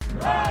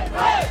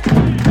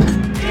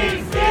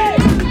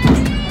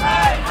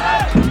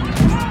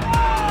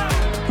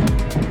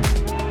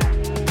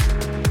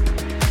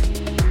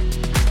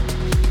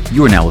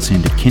You are now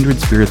listening to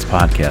Kindred Spirits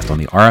Podcast on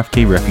the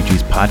RFK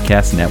Refugees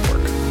Podcast Network.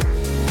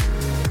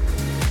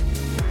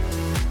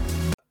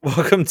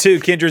 Welcome to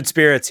Kindred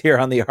Spirits here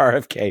on the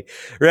RFK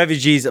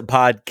Refugees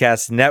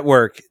Podcast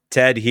Network.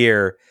 Ted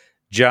here,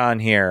 John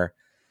here.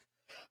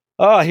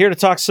 Here to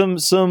talk some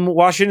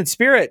Washington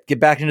Spirit. Get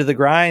back into the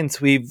grind.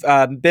 We've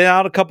been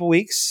out a couple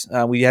weeks.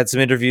 We had some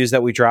interviews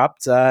that we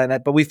dropped,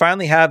 but we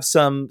finally have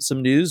some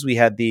news. We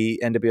had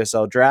the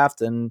NWSL draft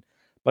and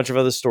a bunch of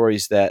other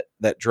stories that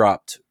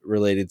dropped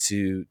related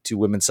to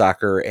women's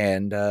soccer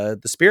and the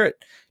Spirit.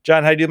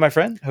 John, how you doing, my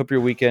friend? Hope your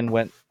weekend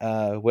went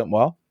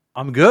well.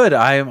 I'm good.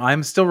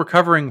 I'm still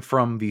recovering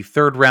from the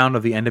third round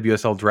of the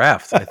NWSL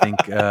draft. I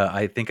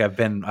think I've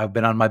been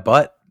on my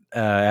butt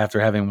after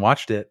having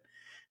watched it.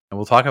 And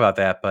we'll talk about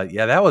that, but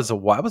yeah, that was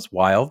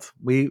wild.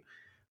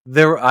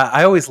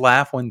 I always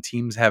laugh when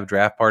teams have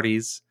draft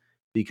parties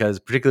because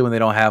particularly when they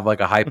don't have like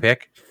a high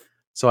pick.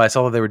 So I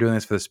saw that they were doing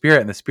this for the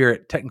Spirit, and the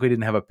Spirit technically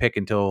didn't have a pick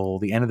until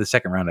the end of the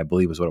second round, I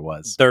believe was what it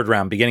was.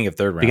 Beginning of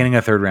third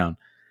round.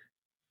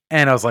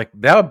 And I was like,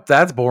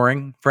 that's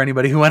boring for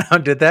anybody who went out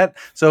and did that.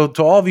 So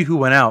to all of you who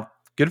went out,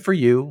 good for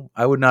you.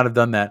 I would not have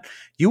done that.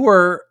 You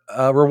were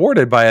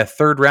rewarded by a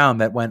third round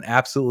that went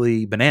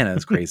absolutely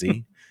bananas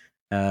crazy.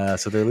 So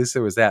at least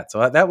there was that.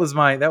 So that was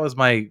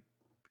my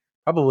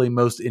probably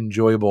most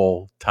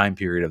enjoyable time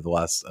period of the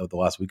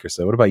last week or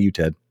so. What about you,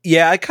 Ted?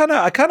 Yeah, I kind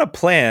of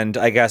planned,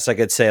 I guess I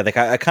could say, like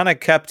I kind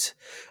of kept.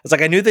 I was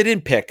like, I knew they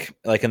didn't pick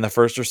like in the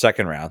first or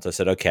second round. So I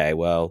said, okay,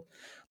 well,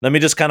 let me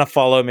just kind of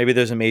follow. Maybe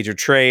there's a major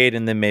trade,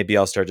 and then maybe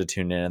I'll start to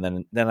tune in.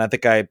 And then I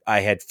think I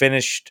had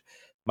finished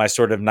my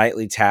sort of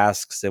nightly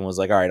tasks and was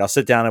like, all right, I'll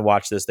sit down and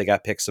watch this. They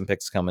got some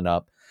picks coming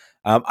up.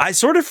 I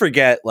sort of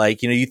forget,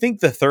 like, you think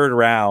the third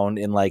round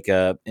in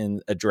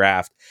a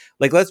draft,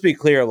 like, let's be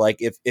clear, like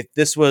if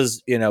this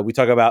was, we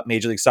talk about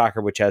Major League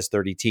Soccer, which has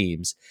 30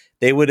 teams,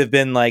 their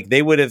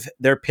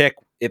pick,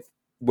 if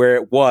where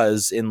it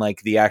was in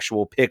like the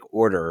actual pick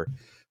order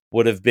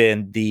would have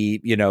been the,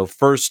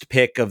 first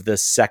pick of the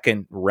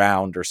second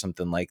round or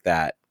something like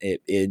that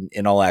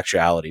in all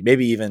actuality,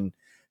 maybe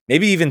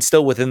even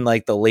still within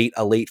like a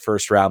late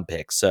first round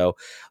pick. So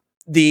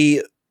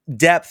the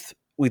depth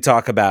we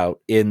talk about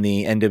in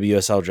the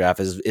NWSL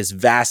draft is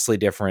vastly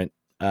different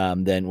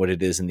than what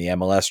it is in the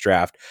MLS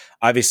draft.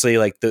 Obviously,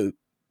 like the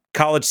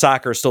college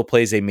soccer still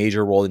plays a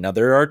major role. Now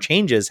there are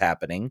changes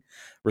happening.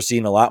 We're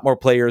seeing a lot more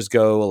players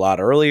go a lot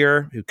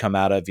earlier who come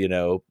out of,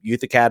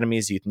 youth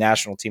academies, youth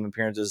national team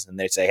appearances, and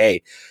they say,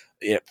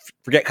 hey,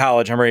 forget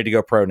college. I'm ready to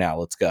go pro now.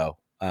 Let's go.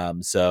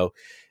 So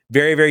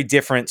very, very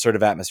different sort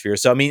of atmosphere.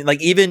 So, I mean,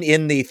 like even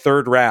in the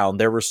third round,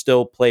 there were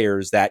still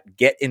players that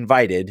get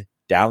invited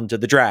down to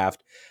the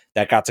draft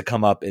that got to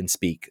come up and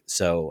speak.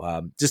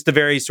 So just a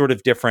very sort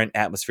of different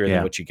atmosphere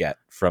than what you get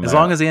from. As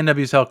long as the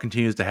NWSL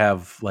continues to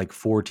have like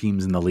 4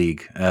 teams in the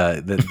league,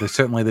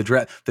 certainly the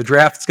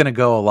draft's going to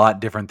go a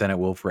lot different than it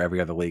will for every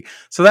other league.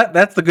 So that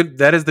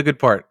is the good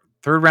part.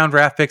 Third round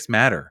draft picks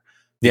matter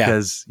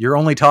because you're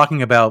only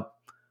talking about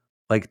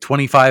like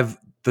 25,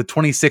 the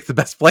 26th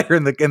best player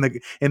in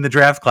the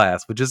draft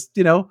class, which is,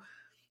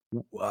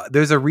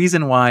 there's a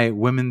reason why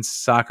women's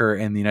soccer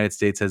in the United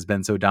States has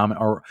been so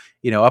dominant, or,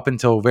 up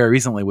until very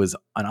recently was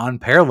an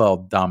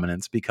unparalleled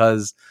dominance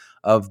because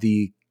of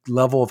the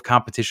level of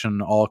competition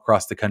all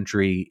across the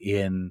country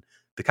in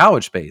the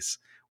college space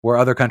where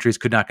other countries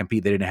could not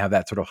compete. They didn't have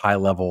that sort of high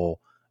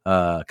level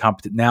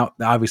competition. Now,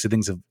 obviously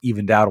things have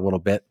evened out a little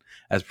bit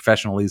as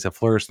professional leagues have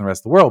flourished in the rest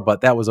of the world, but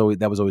that was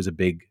always a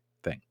big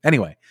thing.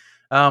 Anyway,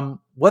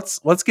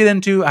 let's get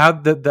into how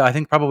I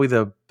think probably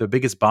the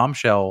biggest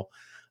bombshell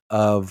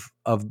of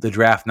the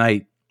draft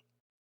night,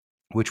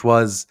 which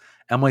was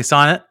Emily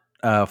Sonnet,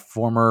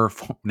 former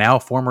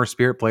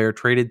Spirit player,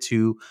 traded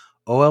to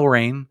OL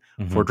Reign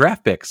for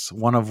draft picks,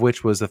 one of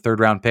which was a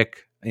third round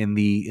pick in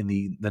the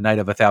night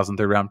of 1,000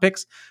 third round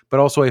picks, but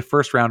also a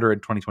first rounder in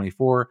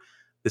 2024.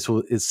 This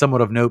is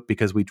somewhat of note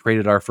because we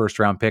traded our first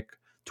round pick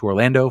to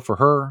Orlando for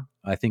her.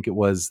 I think it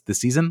was this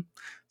season.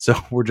 So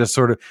we're just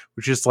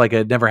like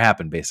it never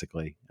happened,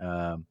 basically.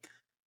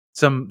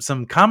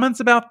 Some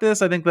comments about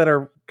this, I think, that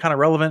are kind of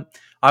relevant.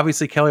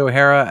 Obviously, Kelly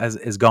O'Hara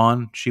is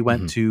gone. She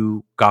went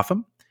to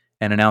Gotham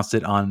and announced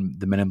it on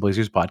the Men in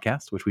Blazers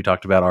podcast, which we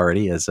talked about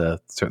already as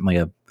certainly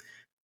a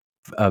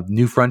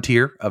new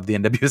frontier of the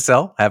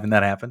NWSL, having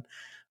that happen.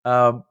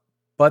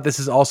 But this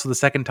is also the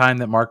second time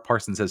that Mark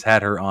Parsons has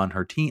had her on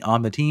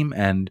the team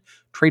and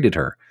traded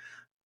her.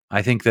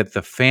 I think that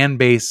the fan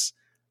base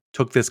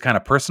took this kind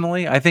of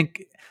personally. I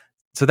think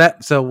so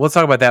let's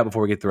talk about that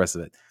before we get to the rest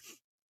of it.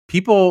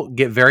 People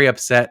get very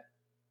upset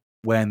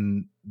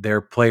when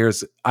their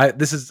players.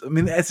 This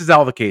is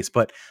all the case,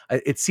 but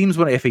it seems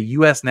if a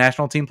U.S.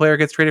 national team player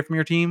gets traded from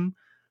your team,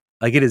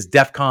 like it is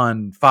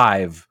DEFCON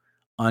 5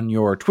 on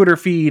your Twitter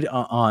feed,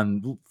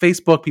 on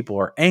Facebook. People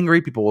are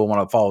angry. People won't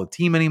want to follow the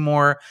team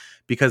anymore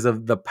because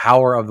of the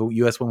power of the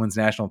U.S. women's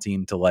national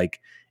team to like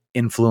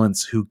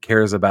influence who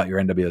cares about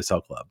your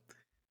NWSL club.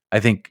 I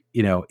think,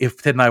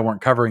 if Ted and I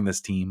weren't covering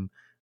this team,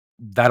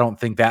 I don't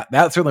think that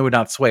certainly would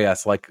not sway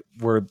us. Like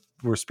we're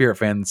Spirit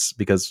fans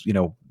because,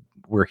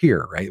 we're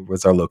here, right?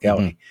 Was our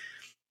locality.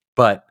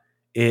 But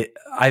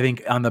I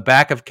think on the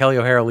back of Kelly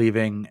O'Hara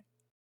leaving,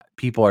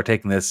 people are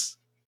taking this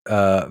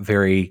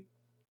very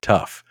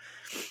tough.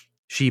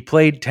 She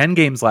played 10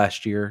 games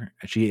last year.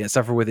 She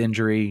suffered with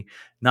injury,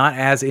 not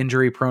as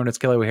injury prone as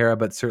Kelly O'Hara,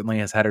 but certainly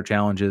has had her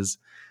challenges.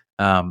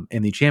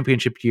 In the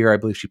championship year, I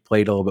believe she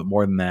played a little bit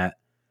more than that.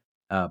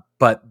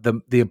 But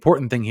the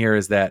important thing here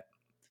is that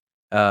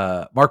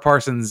Mark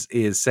Parsons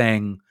is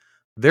saying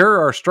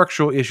there are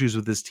structural issues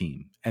with this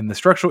team. And the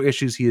structural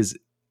issues he is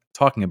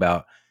talking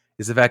about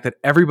is the fact that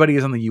everybody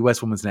is on the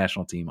U.S. women's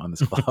national team on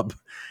this club.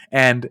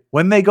 And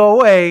when they go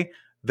away,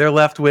 they're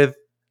left with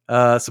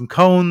some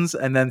cones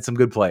and then some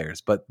good players,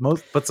 but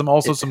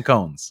some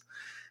cones.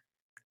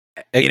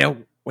 You know,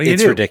 what do you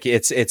it's do?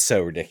 ridiculous. It's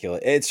so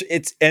ridiculous.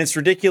 It's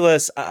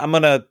ridiculous. I'm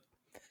gonna,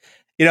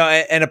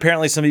 and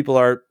apparently some people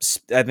are.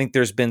 I think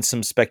there's been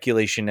some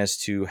speculation as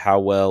to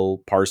how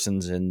well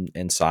Parsons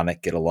and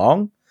Sonic get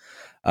along.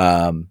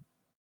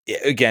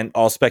 Again,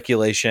 all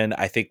speculation.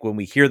 I think when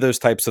we hear those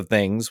types of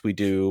things, we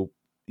do,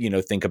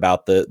 think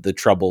about the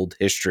troubled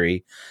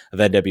history of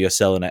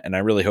NWSL, and I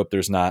really hope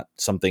there's not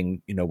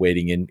something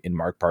waiting in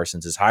Mark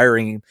Parsons'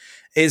 hiring.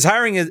 His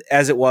hiring,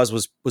 as it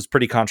was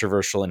pretty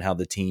controversial in how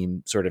the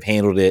team sort of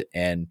handled it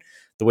and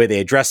the way they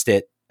addressed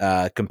it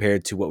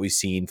compared to what we've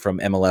seen from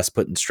MLS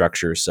put in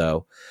structure.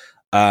 So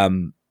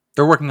they're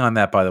working on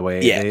that, by the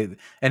way. Yeah.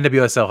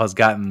 NWSL has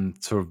gotten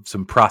sort of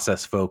some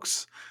process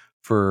folks.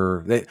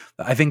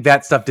 I think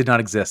that stuff did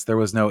not exist.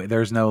 There's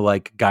no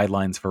like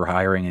guidelines for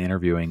hiring and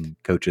interviewing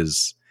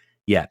coaches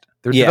yet.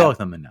 They're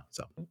developing them now.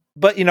 So,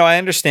 but I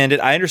understand it.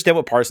 I understand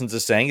what Parsons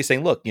is saying. He's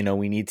saying, look,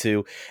 we need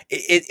to.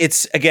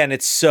 It's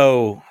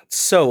so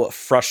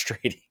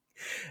frustrating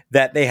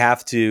that they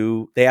have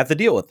to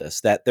deal with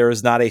this. That there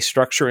is not a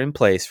structure in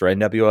place for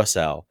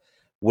NWSL,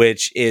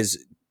 which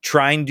is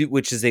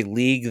a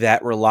league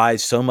that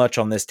relies so much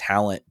on this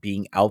talent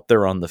being out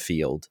there on the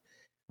field,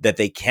 that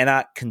they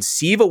cannot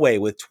conceive a way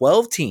with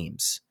 12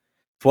 teams.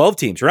 12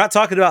 teams. We're not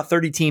talking about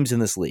 30 teams in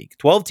this league.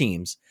 12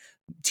 teams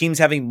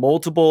having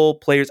multiple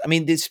players. I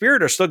mean, the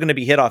Spirit are still going to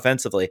be hit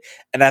offensively.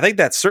 And I think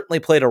that certainly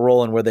played a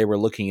role in where they were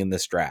looking in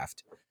this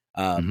draft.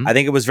 I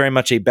think it was very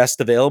much a best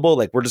available.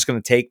 Like, we're just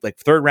going to take like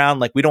third round.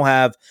 Like,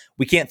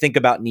 we can't think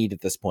about need at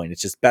this point.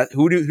 It's just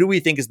who do we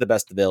think is the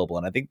best available?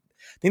 And I think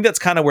that's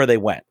kind of where they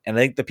went. And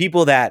I think the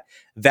people that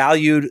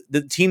valued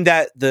the team,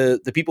 that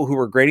the people who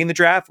were grading the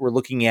draft were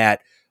looking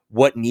at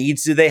what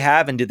needs do they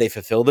have and did they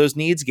fulfill those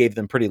needs, gave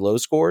them pretty low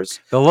scores.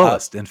 The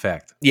lowest, in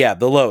fact. Yeah,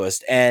 the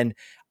lowest. And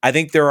I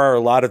think there are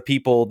a lot of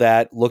people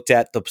that looked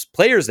at the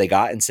players they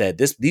got and said,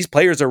 these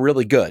players are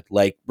really good.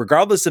 Like,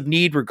 regardless of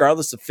need,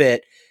 regardless of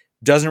fit,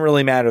 doesn't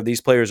really matter.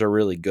 These players are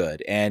really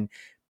good. And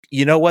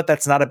you know what?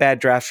 That's not a bad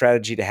draft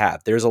strategy to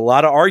have. There's a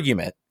lot of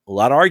argument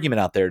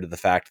out there to the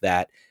fact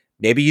that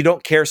maybe you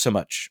don't care so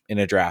much in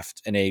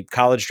a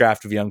college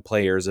draft of young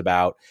players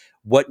about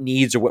what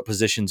needs or what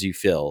positions you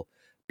fill,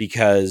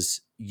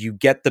 because you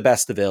get the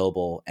best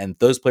available and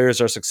those players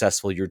are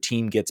successful. Your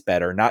team gets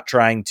better, not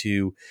trying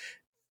to,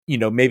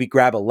 maybe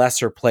grab a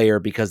lesser player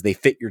because they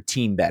fit your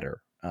team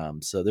better.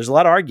 So there's a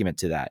lot of argument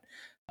to that.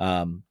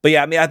 But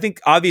yeah, I mean, I think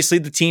obviously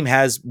the team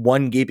has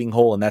one gaping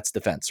hole, and that's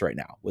defense right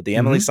now. With the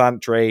Emily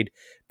Sonic trade,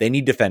 they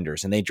need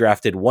defenders, and they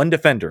drafted one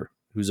defender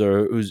who's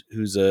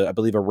I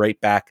believe a right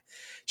back.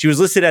 She was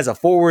listed as a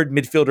forward,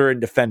 midfielder, and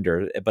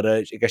defender, but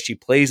I guess she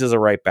plays as a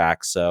right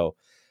back. So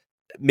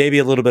maybe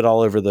a little bit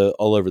all over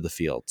the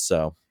field.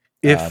 So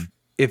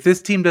if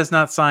this team does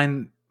not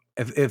sign,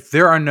 if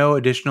there are no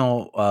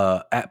additional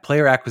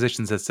player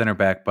acquisitions at center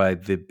back by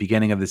the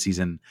beginning of the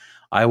season,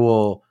 I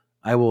will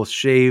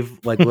shave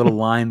like little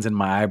lines in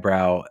my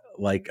eyebrow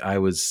like I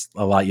was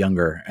a lot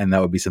younger, and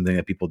that would be something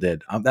that people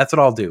did. That's what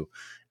I'll do.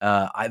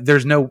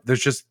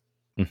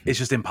 It's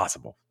just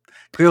impossible.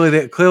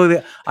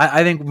 Clearly,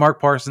 I think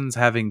Mark Parsons,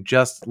 having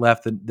just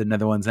left the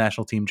Netherlands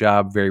national team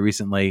job very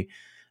recently,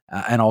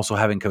 and also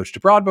having coached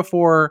abroad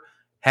before,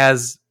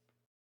 has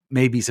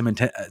maybe some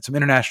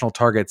international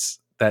targets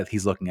that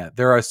he's looking at.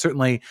 There are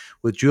certainly,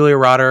 with Julia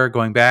Rotter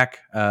going back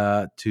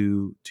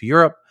to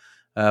Europe,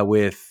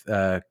 with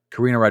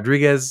Karina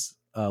Rodriguez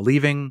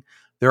leaving,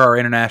 there are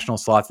international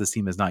slots this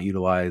team has not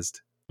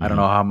utilized. I don't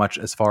know how much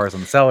as far as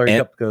on the salary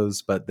cap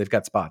goes, but they've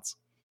got spots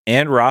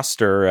and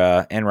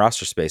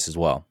roster space as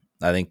well.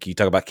 I think you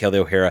talk about Kelly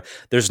O'Hara.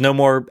 There's no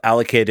more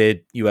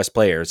allocated U.S.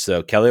 players.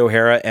 So Kelly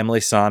O'Hara,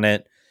 Emily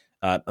Sonnet.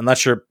 I'm not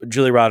sure.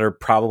 Julie Rotter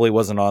probably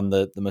wasn't on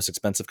the most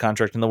expensive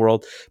contract in the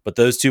world, but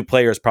those two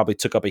players probably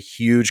took up a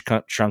huge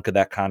chunk of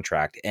that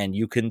contract. And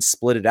you can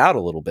split it out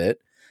a little bit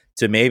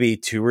to maybe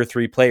two or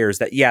three players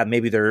that,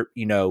 maybe they're,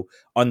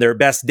 on their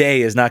best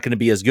day is not going to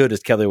be as good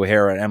as Kelly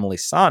O'Hara and Emily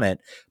Sonnet,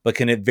 but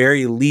can at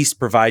very least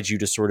provide you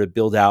to sort of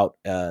build out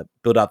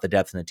the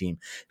depth in the team,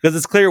 because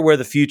it's clear where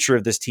the future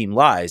of this team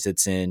lies.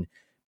 It's in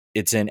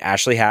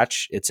Ashley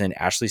Hatch, it's in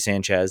Ashley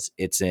Sanchez,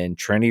 it's in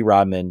Trinity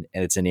Rodman,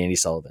 and it's in Andy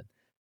Sullivan.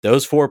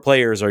 Those four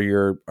players are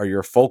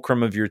your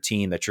fulcrum of your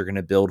team that you're going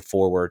to build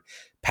forward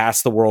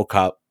past the World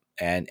Cup.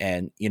 And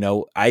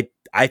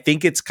I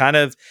think it's kind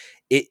of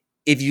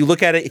if you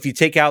look at it, if you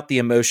take out the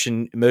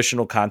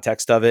emotional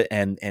context of it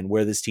and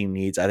where this team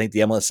needs, I think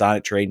the MLS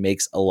Sonic trade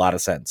makes a lot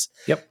of sense.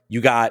 Yep.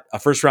 You got a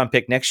first round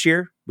pick next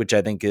year, which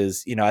I think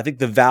is, I think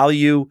the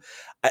value,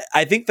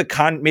 I think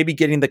maybe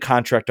getting the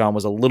contract on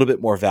was a little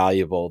bit more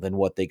valuable than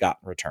what they got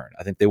in return.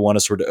 I think they want to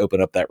sort of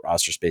open up that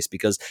roster space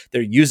because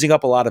they're using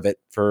up a lot of it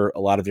for a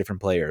lot of different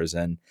players.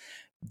 And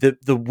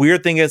the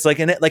weird thing is, like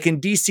in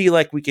DC,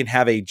 like we can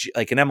have in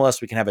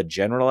MLS, we can have a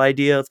general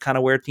idea of kind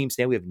of where teams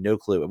stand. We have no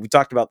clue. And we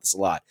talked about this a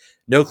lot.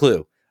 No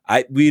clue.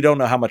 We don't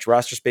know how much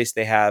roster space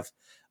they have.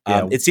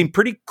 It seemed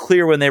pretty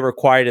clear when they were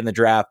acquired in the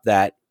draft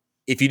that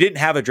if you didn't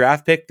have a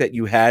draft pick that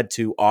you had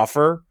to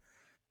offer,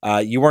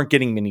 you weren't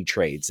getting many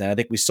trades. And I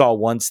think we saw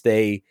once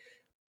they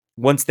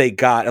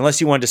got,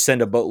 unless you wanted to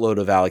send a boatload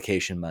of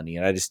allocation money,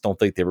 and I just don't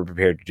think they were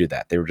prepared to do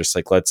that. They were just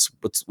like, let's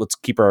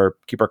keep our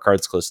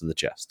cards close to the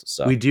chest.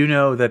 So we do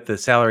know that the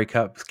salary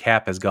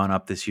cap has gone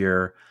up this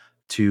year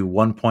to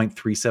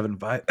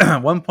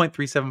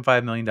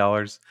 $1.375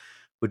 million,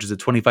 which is a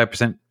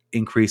 25%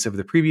 increase over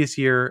the previous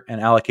year,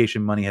 and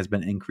allocation money has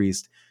been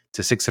increased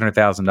to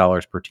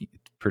 $600,000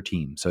 per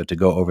team. So to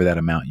go over that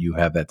amount, you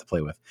have that to play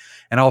with.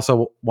 And I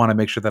also want to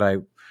make sure that I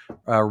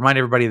remind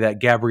everybody that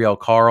Gabrielle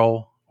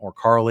Carl, or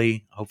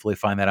Carly, hopefully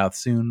find that out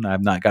soon.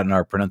 I've not gotten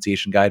our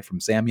pronunciation guide from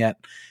Sam yet,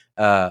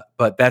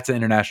 but that's an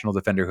international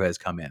defender who has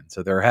come in.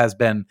 So there has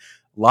been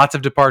lots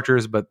of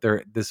departures, but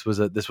this was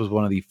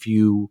one of the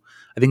few,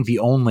 I think the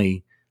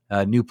only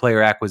new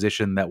player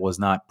acquisition that was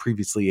not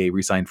previously a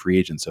re-signed free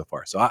agent so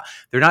far. So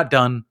they're not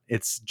done.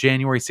 It's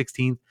January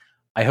 16th.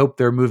 I hope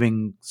they're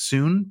moving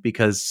soon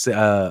because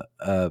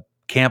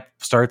camp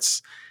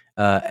starts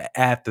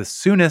at the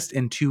soonest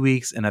in 2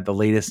 weeks and at the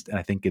latest, and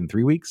I think in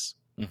 3 weeks.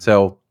 Mm-hmm.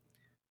 So,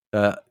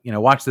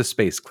 watch this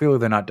space. Clearly,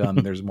 they're not done.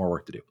 There's more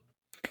work to do.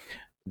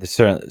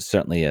 There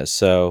certainly is.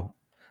 So,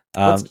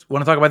 want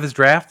to talk about this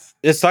draft?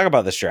 Let's talk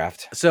about this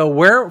draft. So,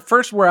 where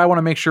I want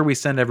to make sure we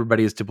send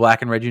everybody is to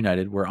Black and Red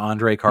United, where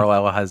Andre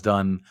Carlisle has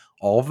done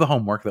all of the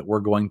homework that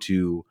we're going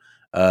to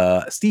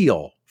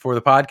steal for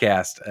the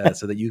podcast,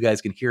 so that you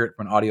guys can hear it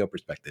from an audio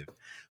perspective.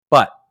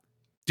 But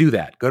do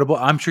that. Go to.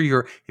 I'm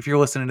sure if you're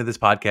listening to this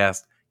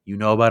podcast, you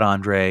know about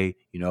Andre,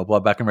 you know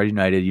about Black and Red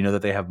United, you know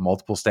that they have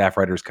multiple staff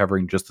writers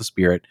covering just the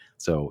Spirit.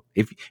 So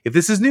if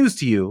this is news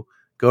to you,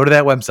 go to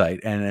that website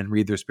and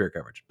read their Spirit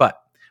coverage.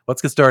 But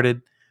let's get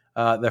started.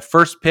 The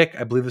first pick,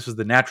 I believe this was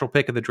the natural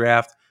pick of the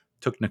draft,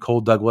 took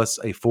Nicole Douglas,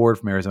 a forward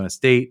from Arizona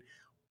State.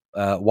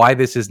 Why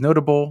this is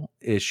notable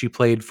is she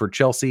played for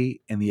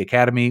Chelsea in the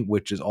academy,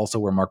 which is also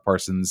where Mark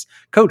Parsons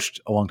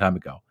coached a long time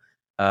ago.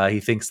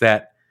 He thinks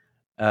that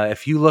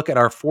if you look at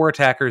our four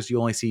attackers, you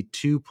only see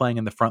two playing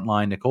in the front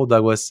line. Nicole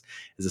Douglas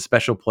is a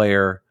special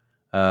player.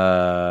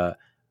 I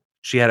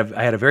had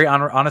a very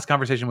honest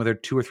conversation with her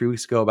 2 or 3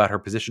 weeks ago about her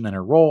position and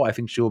her role. I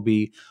think she will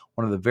be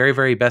one of the very,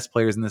 very best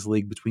players in this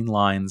league between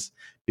lines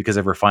because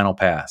of her final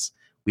pass.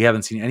 We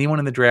haven't seen anyone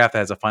in the draft that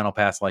has a final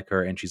pass like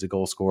her, and she's a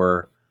goal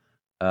scorer.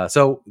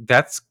 So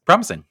that's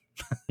promising.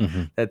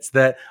 Mm-hmm.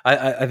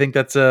 I think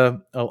that's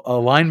a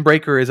line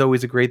breaker is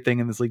always a great thing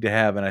in this league to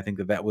have, and I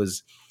think that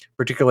was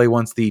particularly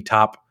once the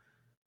top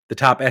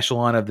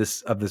echelon of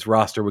this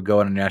roster would go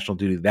on a national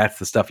duty. That's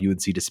the stuff you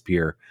would see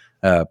disappear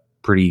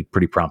pretty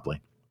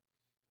promptly.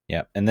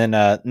 Yeah, and then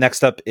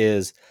next up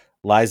is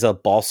Liza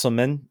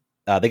Balsaman.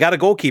 They got a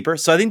goalkeeper,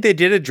 so I think they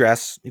did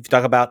address. If you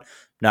talk about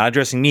not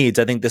addressing needs,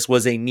 I think this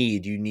was a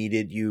need.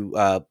 You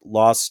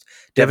lost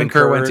Devin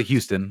Kerr went to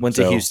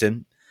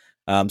Houston.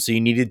 So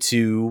you needed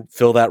to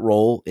fill that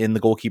role in the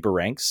goalkeeper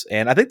ranks.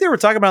 And I think they were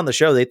talking about on the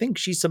show, they think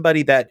she's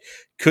somebody that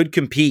could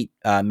compete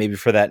maybe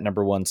for that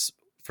number one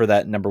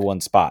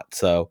spot.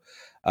 So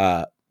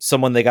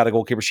someone, they got a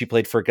goalkeeper. She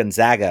played for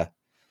Gonzaga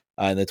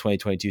in the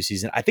 2022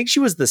 season. I think she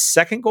was the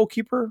second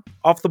goalkeeper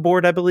off the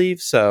board, I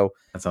believe. So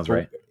that sounds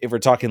right. If we're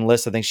talking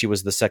lists, I think she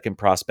was the second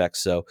prospect.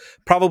 So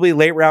probably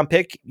late round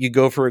pick. You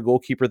go for a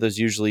goalkeeper. Those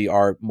usually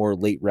are more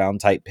late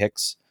round type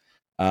picks.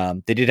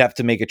 They did have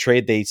to make a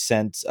trade. They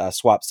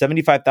swapped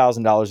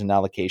 $75,000 in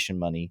allocation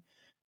money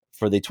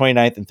for the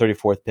 29th and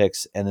 34th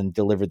picks, and then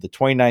delivered the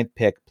 29th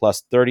pick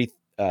plus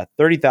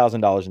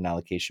 $30,000 in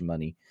allocation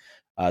money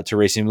to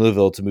Racing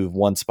Louisville to move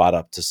one spot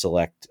up to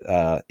select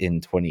in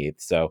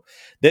 28th. So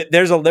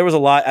there was a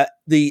lot.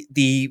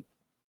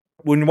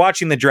 When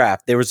watching the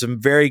draft, there was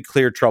some very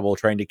clear trouble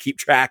trying to keep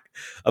track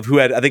of who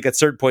had. I think at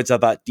certain points I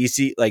thought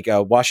DC,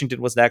 Washington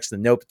was next,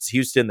 and nope, it's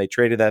Houston. They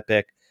traded that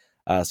pick.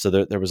 So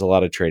there was a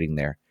lot of trading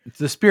there.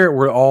 The Spirit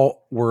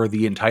were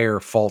the entire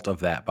fault of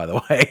that, by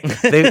the way.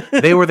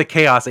 They were the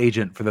chaos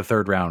agent for the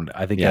third round.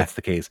 I think that's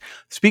the case.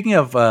 Speaking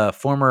of the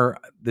former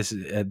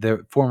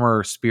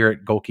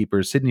Spirit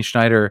goalkeepers, Sydney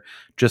Schneider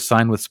just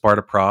signed with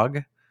Sparta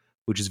Prague,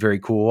 which is very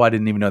cool. I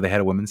didn't even know they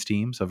had a women's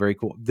team, so very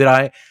cool.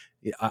 I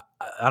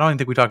don't even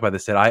think we talked about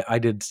this. I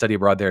did study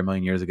abroad there a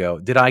million years ago.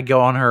 Did I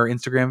go on her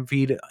Instagram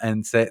feed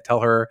and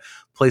tell her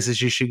places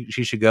she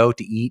should go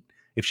to eat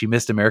if she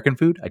missed American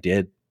food? I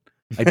did.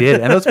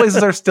 And those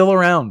places are still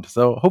around.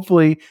 So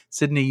hopefully,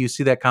 Sydney, you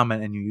see that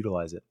comment and you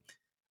utilize it.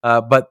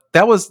 But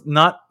that was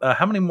not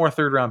how many more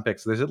third round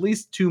picks? There's at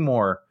least two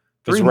more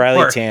It's Three Riley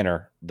more.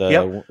 Tanner,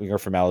 Yep. winger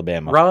from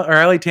Alabama.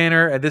 Riley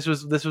Tanner. This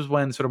was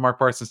when sort of Mark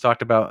Parsons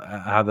talked about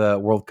how the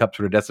World Cup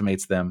sort of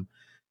decimates them.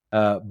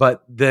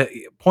 But the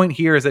point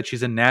here is that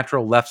she's a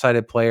natural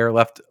left-sided player,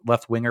 left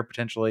winger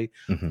potentially,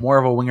 more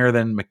of a winger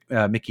than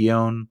Mickey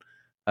Owen,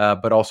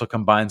 but also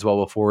combines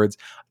well with forwards.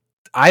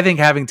 I think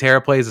having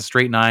Tara play as a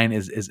straight nine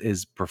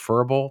is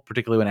preferable,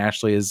 particularly when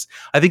Ashley is.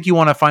 I think you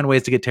want to find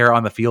ways to get Tara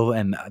on the field,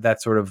 and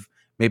that sort of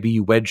maybe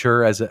you wedge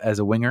her as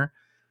a winger.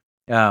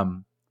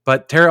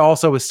 But Tara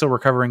also is still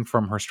recovering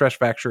from her stress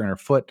fracture in her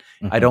foot.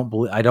 I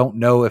don't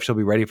know if she'll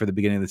be ready for the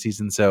beginning of the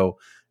season. So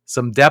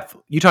some depth.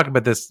 You talked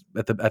about this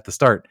at the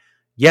start.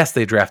 Yes,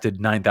 they drafted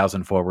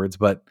 9,000 forwards,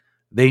 but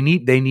they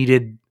need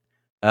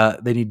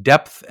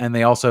depth, and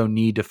they also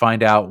need to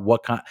find out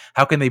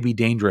how can they be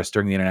dangerous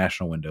during the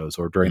international windows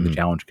or during the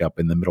Challenge Cup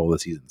in the middle of the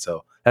season.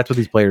 So that's what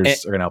these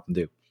players are going to help them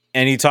do.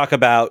 And you talk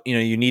about,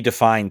 you need to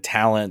find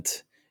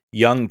talent,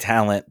 young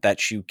talent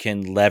that you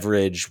can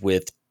leverage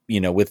with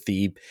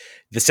the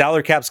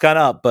salary cap's gone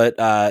up, but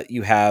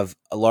you have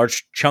a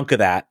large chunk of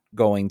that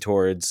going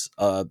towards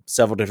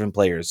several different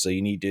players. So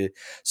you need to.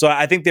 So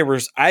I think they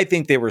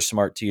were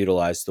smart to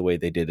utilize the way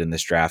they did in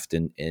this draft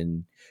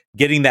in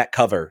getting that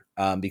cover,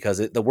 because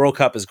the World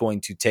Cup is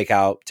going to take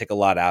a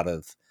lot out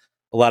of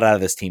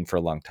this team for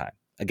a long time.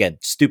 Again,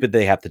 stupid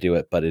they have to do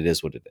it, but it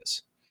is what it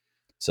is.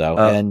 So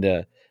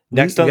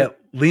next we got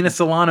Lena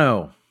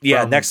Solano.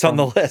 Next on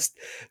the list,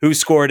 who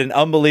scored an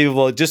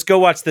unbelievable, just go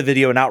watch the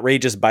video, an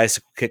outrageous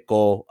bicycle kick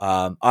goal.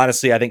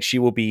 Honestly, I think she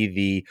will be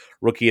the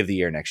rookie of the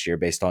year next year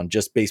based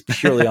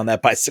purely on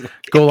that bicycle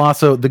kick. The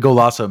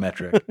Golasso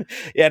metric.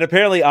 Yeah, and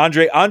apparently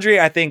Andre,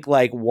 I think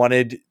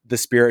wanted the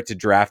Spirit to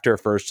draft her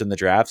first in the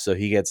draft, so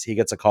he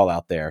gets a call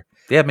out there.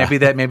 Yeah, maybe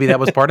that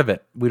was part of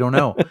it. We don't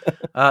know.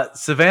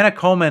 Savannah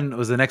Coleman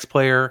was the next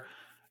player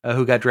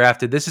who got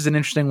drafted. This is an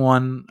interesting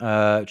one.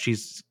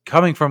 She's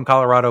coming from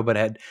Colorado, but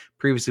had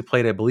previously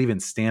played, I believe, in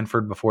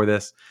Stanford before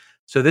this.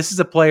 So this is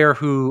a player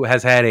who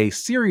has had a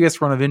serious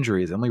run of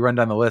injuries. And let me run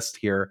down the list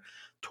here.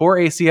 Tore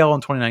ACL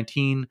in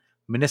 2019,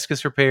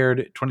 meniscus repaired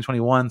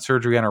 2021,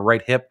 surgery on her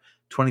right hip.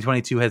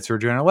 2022 had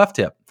surgery on her left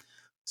hip.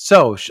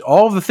 So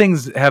all of the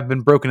things have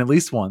been broken at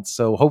least once.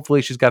 So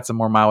hopefully she's got some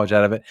more mileage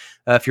out of it.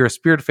 If you're a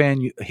Spirit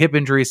fan, hip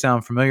injuries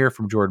sound familiar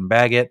from Jordan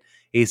Baggett.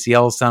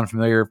 ACLs sound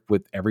familiar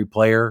with every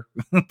player,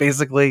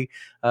 basically,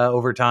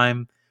 over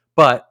time.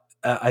 But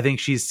I think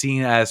she's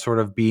seen as sort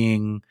of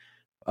being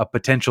a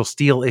potential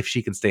steal if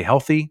she can stay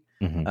healthy.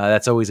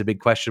 That's always a big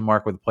question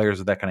mark with players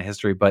with that kind of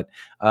history. But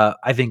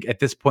I think at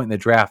this point in the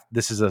draft,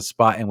 this is a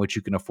spot in which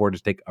you can afford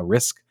to take a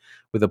risk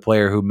with a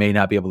player who may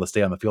not be able to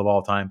stay on the field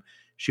all the time.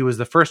 She was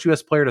the first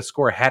U.S. player to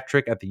score a hat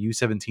trick at the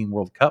U17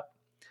 World Cup.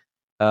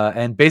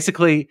 And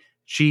basically,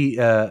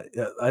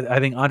 I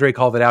think Andre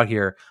called it out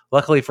here.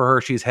 Luckily for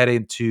her, she's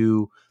headed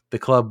to the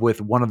club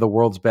with one of the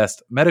world's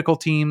best medical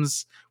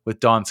teams, with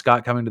Dawn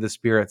Scott coming to the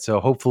Spirit. So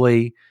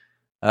hopefully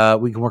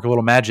we can work a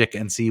little magic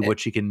and see what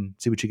she can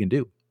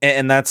do.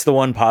 And that's the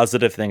one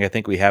positive thing I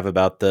think we have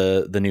about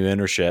the new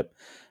ownership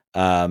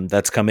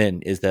that's come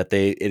in, is that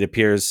it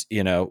appears,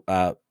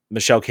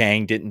 Michelle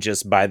Kang didn't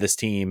just buy this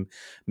team,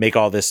 make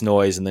all this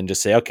noise, and then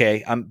just say,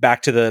 okay, I'm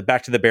back to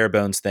the bare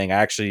bones thing. I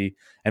actually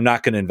am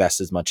not going to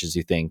invest as much as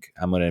you think.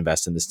 I'm going to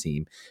invest in this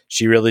team.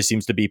 She really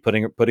seems to be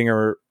putting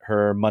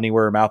her money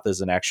where her mouth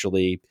is and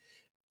actually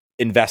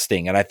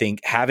investing. And I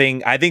think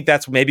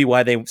that's maybe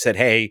why they said,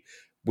 hey,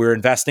 we're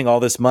investing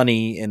all this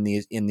money in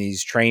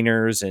these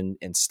trainers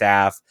and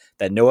staff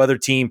that no other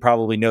team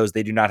probably knows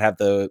they do not have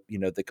the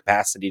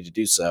capacity to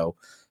do so.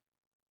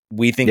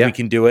 We think we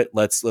can do it.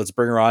 Let's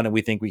bring her on, and we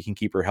think we can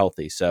keep her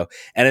healthy. So,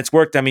 and it's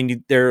worked. I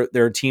mean, there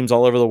are teams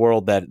all over the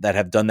world that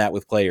have done that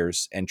with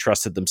players and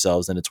trusted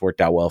themselves, and it's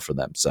worked out well for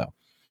them. So,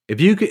 if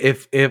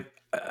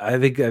I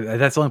think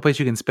that's the only place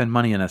you can spend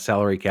money in a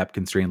salary cap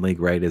constrained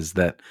league, right? Is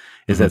that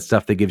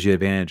stuff that gives you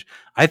advantage?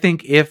 I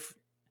think if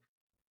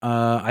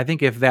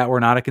that were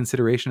not a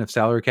consideration, if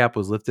salary cap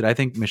was lifted, I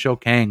think Michelle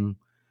Kang.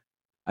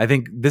 I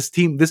think this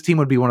team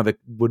would be one of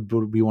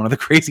the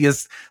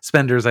craziest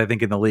spenders, I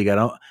think, in the league.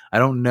 I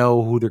don't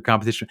know who their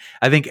competition.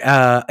 I think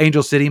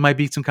Angel City might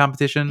be some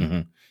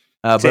competition,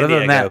 but other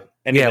than that,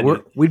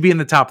 we'd be in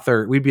the top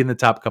third. We'd be in the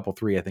top couple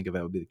three, I think, if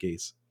that would be the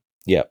case.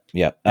 Yep.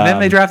 And then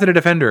they drafted a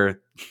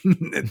defender,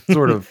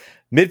 sort of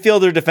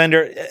midfielder,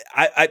 defender.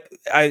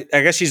 I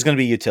guess she's going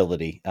to be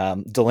utility.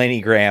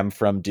 Delaney Graham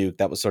from Duke.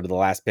 That was sort of the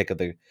last pick of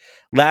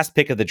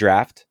the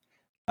draft.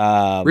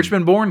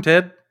 Richmond born,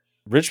 Ted.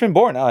 Richmond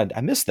born. Oh,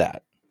 I missed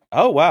that.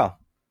 Oh wow,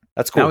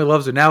 that's cool. Now he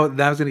loves her. Now he's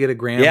going to get a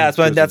Graham. Yeah,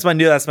 that's my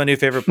new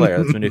favorite player.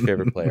 That's my new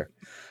favorite player.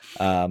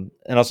 And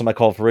also my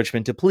call for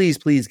Richmond to please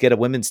get a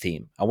women's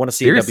team. I want to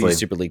see a W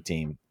Super League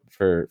team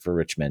for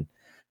Richmond.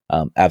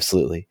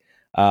 Absolutely.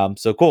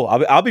 So cool.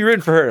 I'll be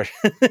rooting for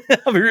her.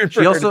 I'll be rooting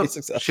for her to be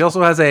successful. She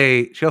also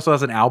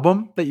has an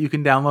album that you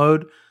can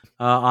download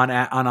on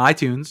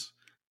iTunes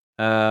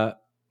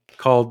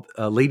called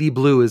Lady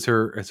Blue is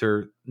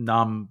her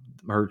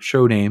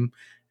show name.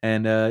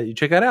 And you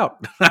check that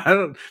out.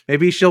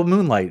 Maybe she'll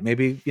moonlight.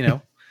 Maybe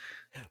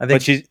I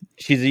But think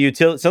she's a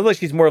utility. Sounds like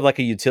she's more of like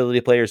a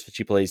utility player. So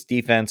she plays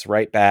defense,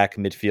 right back,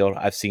 midfield.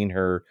 I've seen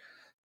her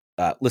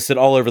listed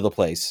all over the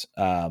place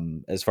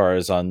as far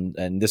as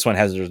and this one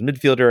has her as a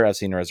midfielder. I've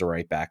seen her as a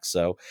right back.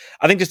 So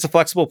I think just a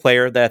flexible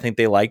player that I think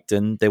they liked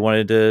and they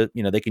wanted to,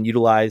 they can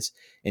utilize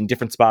in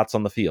different spots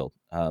on the field.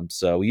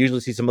 So we usually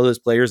see some of those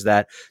players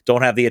that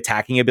don't have the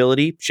attacking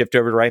ability shift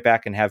over to right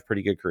back and have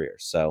pretty good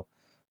careers. So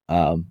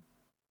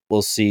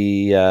we'll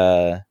see.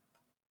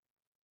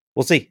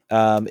 We'll see.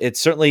 It's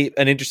certainly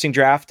an interesting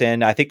draft,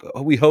 and I think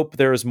we hope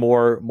there's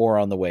more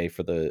on the way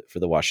for the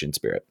Washington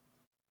Spirit.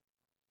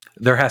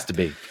 there has to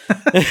be.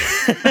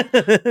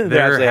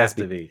 there has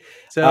to be.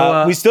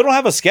 So we still don't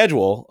have a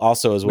schedule.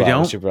 Also, as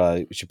well, we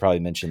should probably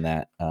mention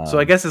that. So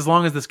I guess as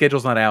long as the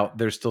schedule's not out,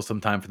 there's still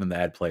some time for them to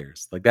add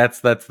players. Like that's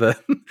the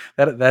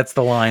that's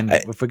the line.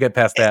 If we get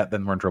past that,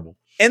 then we're in trouble.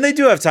 And they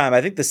do have time.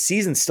 I think the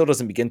season still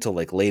doesn't begin till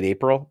like late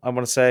April. I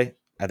want to say.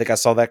 I think I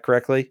saw that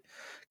correctly.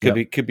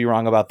 Could be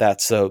wrong about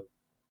that. So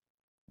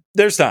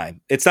there's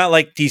time. It's not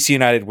like DC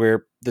United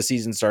where the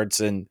season starts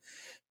in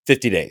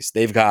 50 days.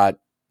 They've got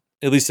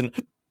at least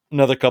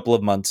another couple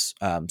of months.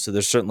 So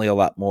there's certainly a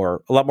lot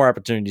more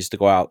opportunities to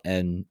go out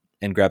and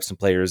grab some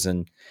players,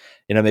 and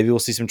maybe we'll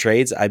see some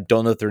trades. I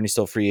don't know if there are any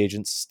still free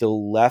agents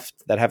still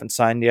left that haven't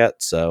signed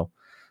yet. So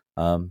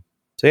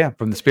yeah,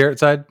 from the Spirit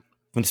side,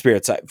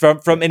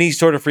 from any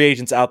sort of free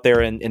agents out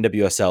there in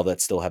NWSL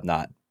that still have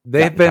not.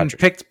 They've been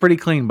picked pretty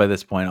clean by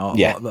this point.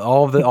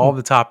 All of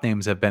the top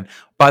names have been.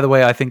 By the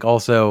way, I think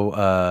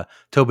also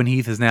Tobin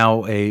Heath is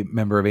now a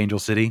member of Angel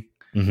City.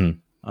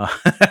 Mm-hmm.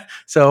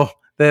 So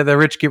the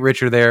rich get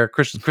richer there.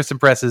 Kristen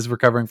Press is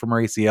recovering from her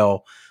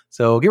ACL,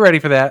 so get ready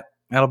for that.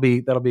 That'll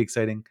be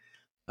exciting.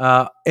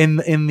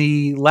 In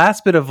the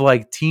last bit of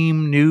like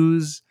team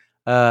news,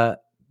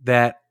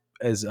 that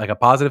is like a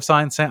positive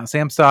sign.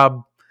 Sam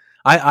Staub.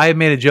 I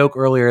made a joke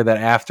earlier that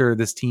after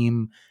this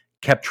team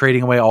kept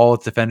trading away all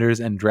its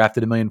defenders and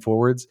drafted 1 million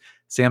forwards,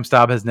 Sam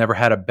Staub has never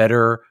had a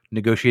better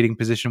negotiating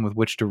position with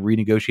which to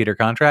renegotiate her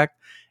contract.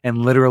 And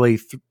literally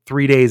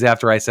 4 days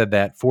after I said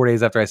that,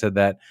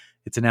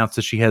 it's announced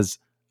that she has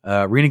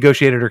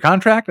renegotiated her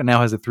contract and now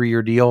has a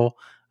 3-year deal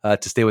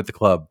to stay with the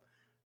club.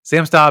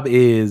 Sam Staub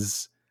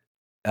is,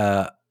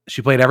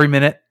 she played every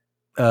minute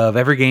of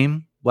every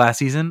game last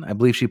season. I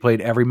believe she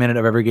played every minute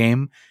of every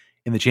game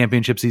in the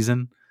championship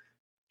season.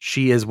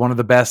 She is one of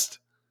the best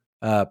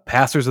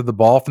passers of the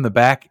ball from the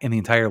back in the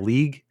entire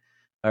league.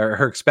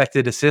 Her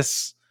expected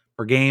assists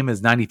per game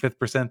is 95th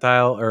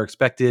percentile. Her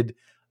expected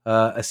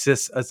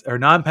assists or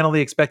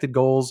non-penalty expected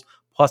goals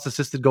plus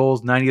assisted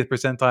goals 90th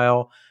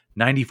percentile,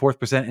 94th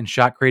percent in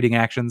shot creating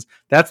actions.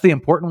 That's the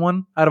important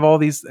one out of all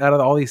these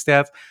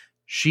stats.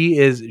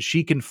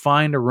 She can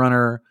find a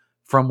runner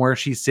from where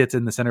she sits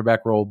in the center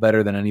back role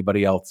better than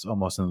anybody else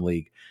almost in the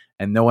league,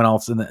 and no one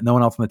else on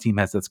the team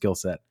has that skill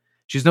set.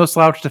 She's no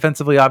slouch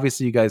defensively.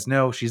 Obviously, you guys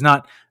know she's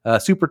not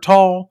super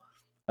tall.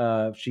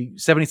 She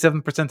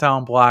 77th percentile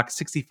in blocks,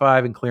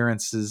 65 in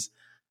clearances,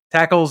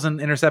 tackles and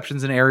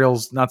interceptions and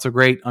aerials not so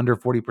great, under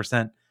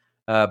 40%.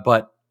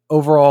 But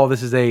overall,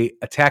 this is a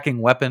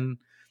attacking weapon.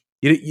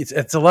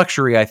 It's a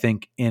luxury, I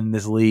think, in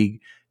this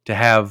league to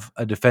have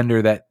a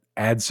defender that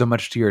adds so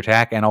much to your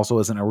attack and also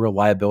isn't a real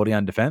liability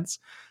on defense.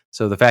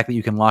 So the fact that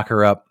you can lock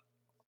her up,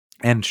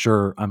 and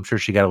I'm sure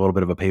she got a little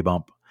bit of a pay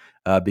bump.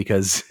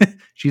 Because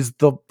she's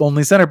the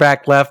only center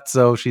back left.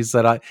 So she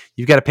said,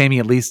 you've got to pay me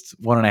at least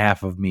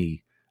 1.5 of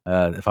me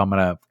if I'm going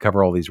to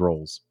cover all these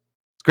roles.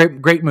 It's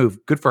great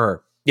move. Good for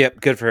her. Yep,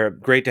 good for her.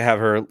 Great to have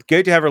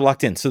her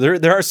locked in. So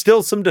there are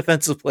still some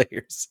defensive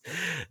players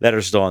that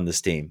are still on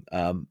this team.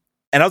 And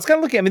I was kind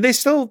of looking, I mean, I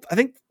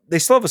think they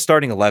still have a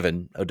starting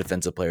 11 of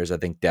defensive players. I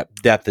think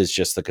depth is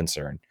just the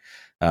concern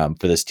for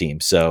this team.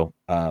 So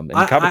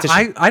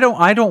competition. I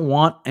don't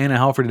want Anna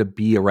Halford to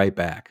be a right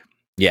back.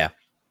 Yeah.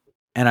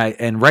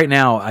 And right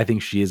now, I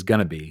think she is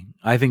gonna be.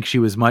 I think she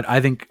was much. I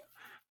think,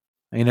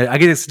 I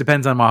guess it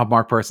depends on how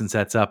Mark Parson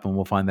sets up, and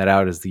we'll find that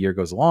out as the year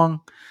goes along.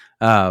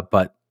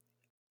 But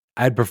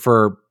I'd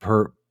prefer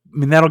her. I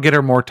mean, that'll get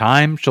her more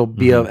time. She'll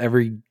be a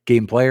every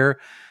game player,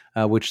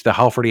 which the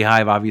Halfordy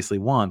Hive obviously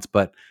wants.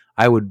 But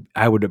I would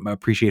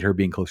appreciate her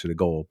being closer to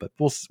goal. But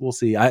we'll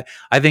see. I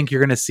think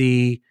you're gonna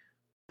see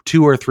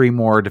 2 or 3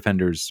 more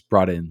defenders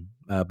brought in.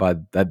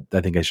 But that, I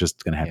think it's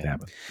just going to have to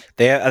happen.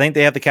 I think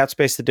they have the cap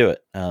space to do it.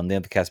 They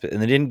have the cap space,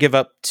 and they didn't give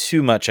up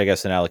too much, I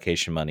guess, in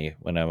allocation money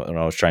when I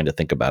was trying to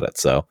think about it.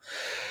 So, all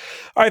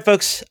right,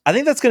 folks, I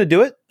think that's going to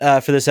do it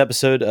for this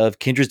episode of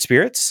Kindred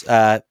Spirits.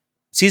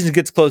 Season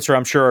gets closer.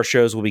 I'm sure our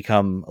shows will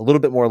become a little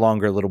bit more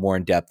longer, a little more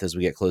in depth as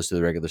we get close to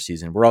the regular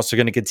season. We're also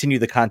going to continue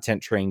the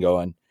content train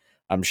going.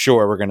 I'm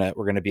sure we're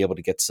gonna be able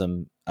to get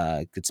some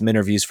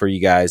interviews for you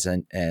guys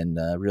and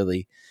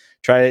really.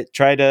 Try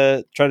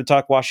to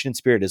talk Washington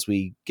Spirit as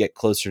we get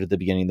closer to the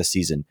beginning of the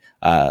season.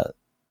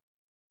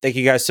 Thank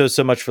you guys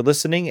so much for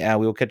listening,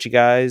 and we will catch you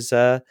guys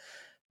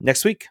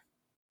next week.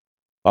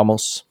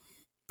 Vamos.